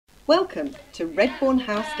Welcome to Redbourn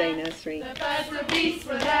Day Nursery. The birds of peace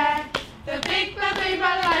were there. The big black baby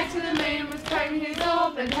light to the moon was combing his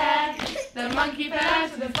auburn hair. The monkey fell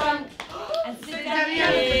out of the funk and sit down the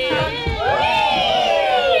elephant's trunk.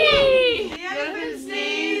 The elephant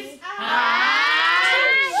sneezed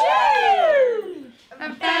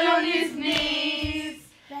and fell on his knees.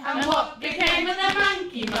 And what became of the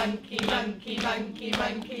monkey?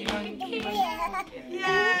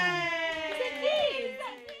 Yay!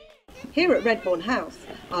 Here at Redbourn House,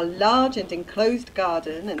 our large and enclosed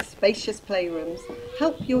garden and spacious playrooms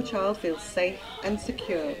help your child feel safe and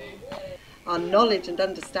secure. Our knowledge and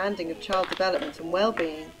understanding of child development and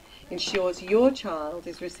well-being ensures your child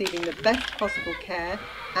is receiving the best possible care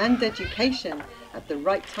and education at the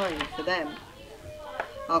right time for them.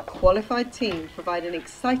 Our qualified team provide an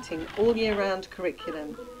exciting all-year-round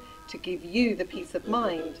curriculum to give you the peace of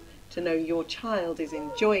mind to know your child is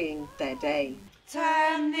enjoying their day.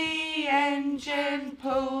 Turn the engine,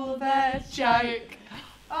 pull the choke.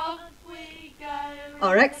 Off we go.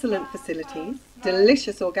 Our excellent facilities,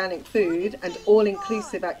 delicious organic food and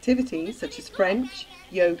all-inclusive activities such as French,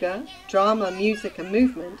 yoga, drama, music and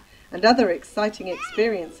movement and other exciting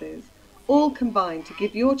experiences all combine to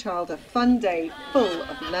give your child a fun day full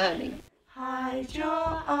of learning. Hide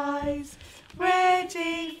your eyes,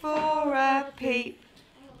 ready for a peep.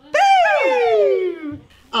 Boo!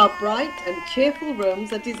 Our bright and cheerful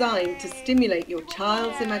rooms are designed to stimulate your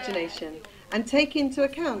child's imagination and take into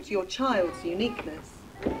account your child's uniqueness.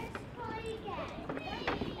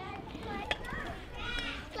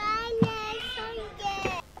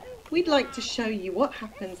 We'd like to show you what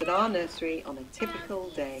happens at our nursery on a typical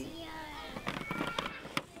day.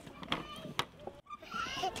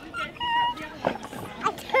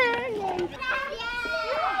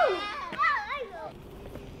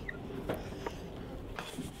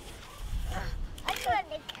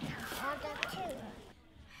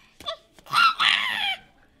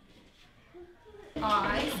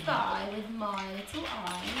 I spy with my little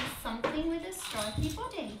eyes something with a stripy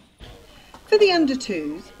body. For the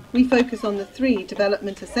under-2s, we focus on the 3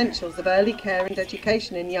 development essentials of early care and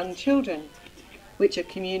education in young children, which are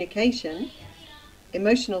communication,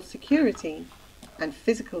 emotional security, and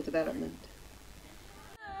physical development.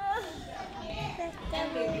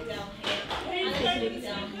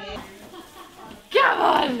 Come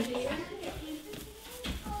on!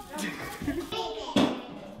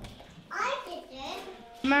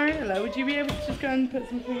 Mariella, would you be able to just go and put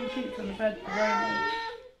some clean sheets on the bed for Roman?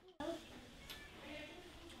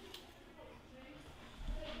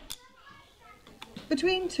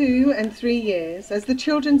 Between 2 and 3 years, as the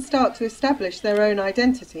children start to establish their own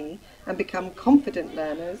identity and become confident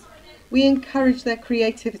learners, we encourage their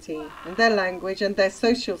creativity and their language and their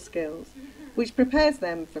social skills, which prepares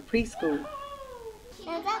them for preschool.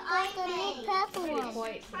 Now that goes on this purple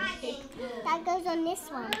one. That goes on this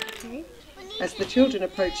one. As the children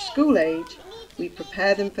approach school age, we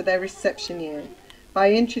prepare them for their reception year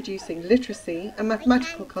by introducing literacy and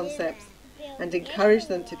mathematical concepts and encourage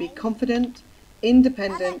them to be confident,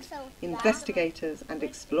 independent investigators and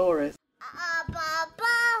explorers.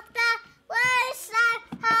 We're so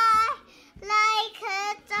high, like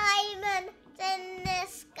a diamond in the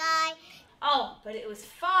sky. Oh, but it was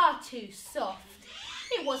far too soft.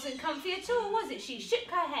 It wasn't comfy at all, was it? She shook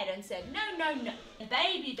her head and said, no, no, no. The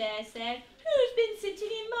baby bear said, who's been sitting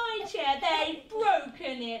in my chair? They've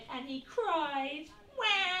broken it. And he cried,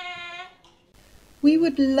 wah. We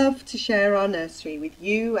would love to share our nursery with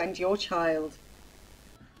you and your child.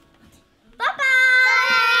 Bye-bye!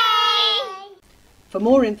 For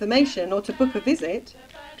more information or to book a visit,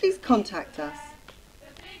 please contact us.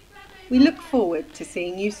 We look forward to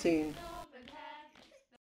seeing you soon.